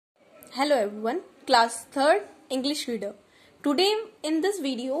Hello everyone, class 3rd English reader. Today in this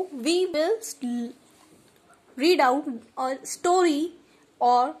video we will read out a story,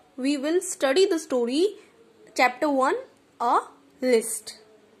 or we will study the story chapter 1, a list.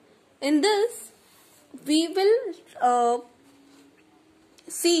 In this we will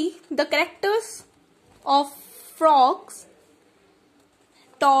see the characters of frogs,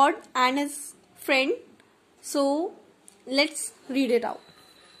 Todd and his friend. So let's read it out.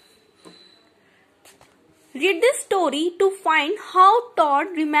 Read this story to find how Todd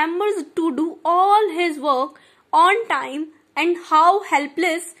remembers to do all his work on time and how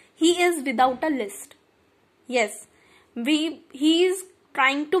helpless he is without a list. Yes, he is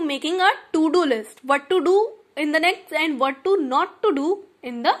trying to making a to-do list. What to do in the next and what to not to do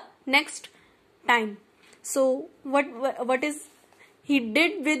in the next time. So what is he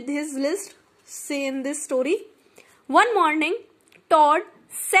did with his list? Say in this story. One morning, Todd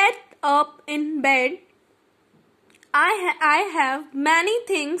sat up in bed. I have many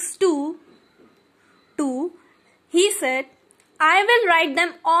things to do, he said. I will write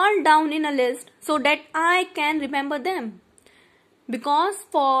them all down in a list so that I can remember them. Because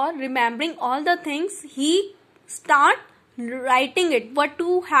for remembering all the things, he start writing it. What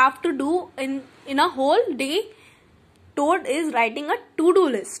to have to do in a whole day. Todd is writing a to-do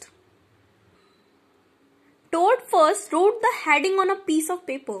list. Todd first wrote the heading on a piece of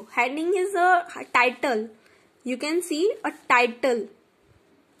paper. Heading is a title. You can see a title.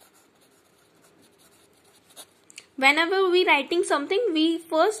 Whenever we writing something, we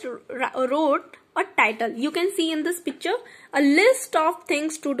first wrote a title. You can see in this picture a list of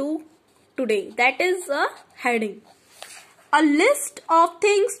things to do today. That is a heading. A list of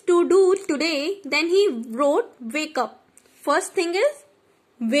things to do today. Then he wrote wake up. First thing is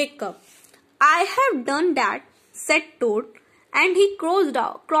wake up. I have done that, said Todd, and he crossed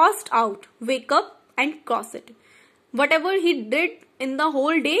out wake up and cross it. Whatever he did in the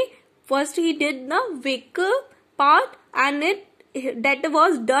whole day, first he did the wake up part and that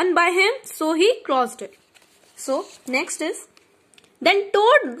was done by him, so he crossed it. So next is, then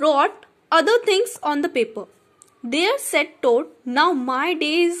Todd wrote other things on the paper. There, said Todd, now my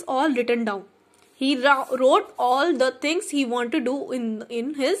day is all written down. He wrote all the things he wanted to do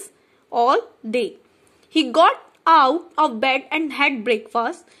in his all day. He got out of bed and had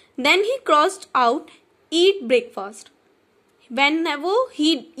breakfast. Then he crossed out eat breakfast. Whenever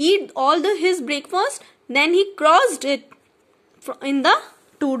he eat all his breakfast, then he crossed it in the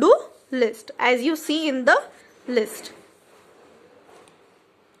to-do list, as you see in the list.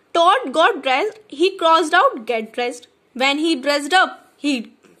 Todd got dressed. He crossed out get dressed. When he dressed up,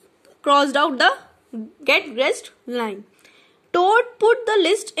 he crossed out the get dressed line. Todd put the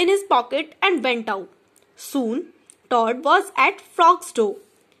list in his pocket and went out. Soon, Todd was at Frog's door.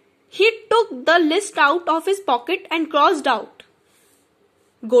 He took the list out of his pocket and crossed out.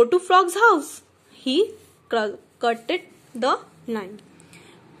 Go to Frog's house. He cutted the line.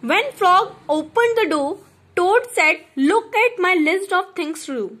 When Frog opened the door, Toad said, look at my list of things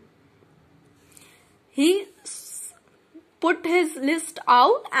to do. He put his list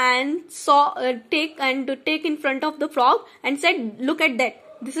out and take in front of the frog and said, look at that.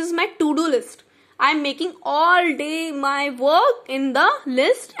 This is my to-do list. I am making all day my work in the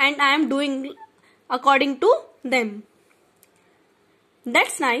list and I am doing according to them.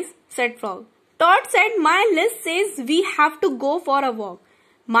 That's nice, said Frog. Todd said, my list says we have to go for a walk.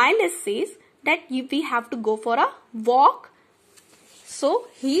 My list says that we have to go for a walk. So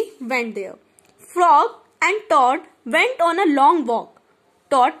he went there. Frog and Todd went on a long walk.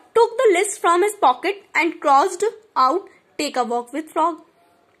 Todd took the list from his pocket and crossed out take a walk with Frog.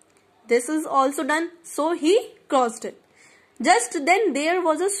 This is also done, so he crossed it. Just then there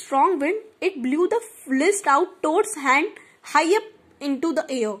was a strong wind. It blew the list out Toad's hand high up into the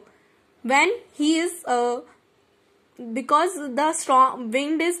air. When he is, because the strong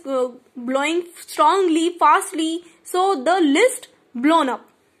wind is blowing strongly, fastly, so the list blown up.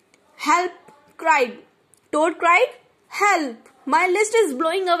 Help, cried. Toad cried, help, my list is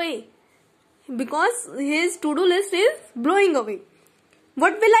blowing away. Because his to-do list is blowing away.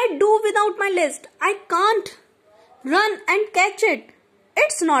 What will I do without my list? I can't run and catch it.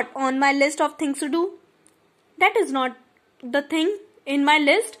 It's not on my list of things to do. That is not the thing in my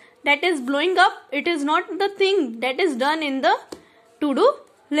list that is blowing up. It is not the thing that is done in the to-do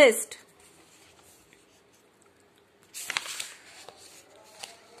list.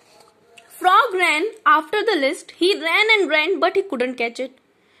 Frog ran after the list. He ran and ran, but he couldn't catch it.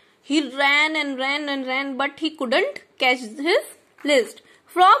 He ran and ran and ran, but he couldn't catch his list.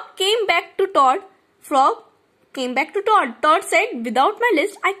 Frog came back to Todd. Frog, came back to Todd. Todd said, without my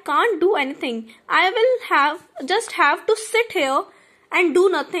list, I can't do anything. I will just have to sit here and do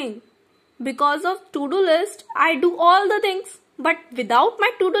nothing. Because of to-do list, I do all the things. But without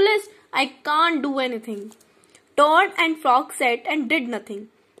my to-do list, I can't do anything. Todd and Frog sat and did nothing.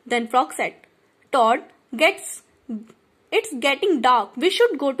 Then Frog said, Todd, it's getting dark. We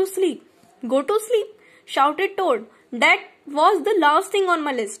should go to sleep. Go to sleep, shouted Todd. That was the last thing on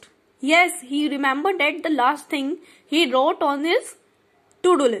my list. Yes, he remembered that the last thing he wrote on his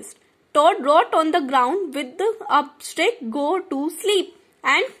to-do list. Todd wrote on the ground with the upstick, go to sleep,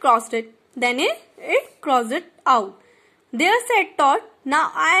 and crossed it. Then it crossed it out. There said Todd,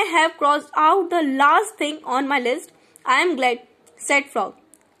 now I have crossed out the last thing on my list. I am glad, said Frog.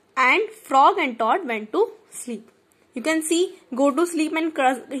 And Frog and Todd went to sleep. You can see, go to sleep and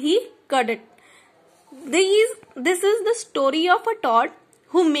he cut it. This is the story of a Todd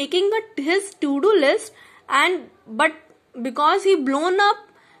who making his to-do list, but because he blown up,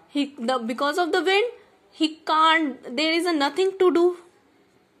 because of the wind, he can't. There is nothing to do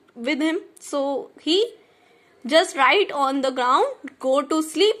with him, so he just write on the ground, go to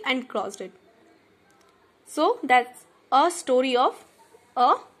sleep, and crossed it. So that's a story of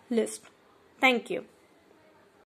a list. Thank you.